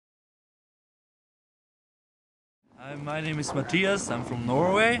My name is Matthias, I'm from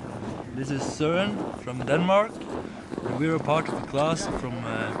Norway. This is Søren from Denmark. And we are part of a class from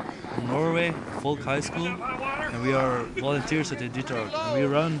Norway, Folk High School. And we are volunteers at Iditarod. And we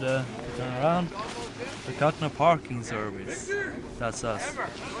run the Takotna Parking Service. That's us.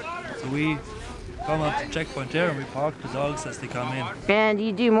 So we come up to checkpoint there and we park the dogs as they come in. And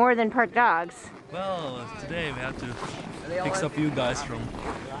you do more than park dogs. Well, today we have to fix up you guys from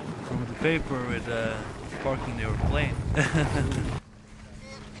the paper with parking their plane.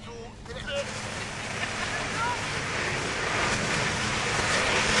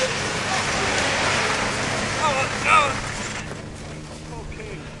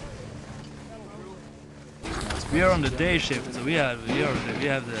 We are on the day shift, so we have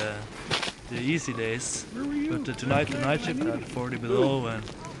the easy days. But tonight the night shift had 40 below and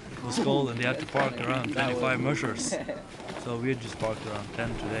it was cold, and they had to park around 25 mushers. So we just parked around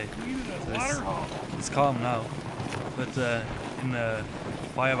 10 today. So it's calm now. But in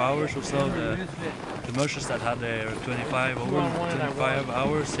 5 hours or so, the mushers that had their 25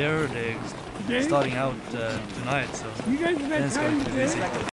 hours here, they're starting out tonight. So then it's going to be busy.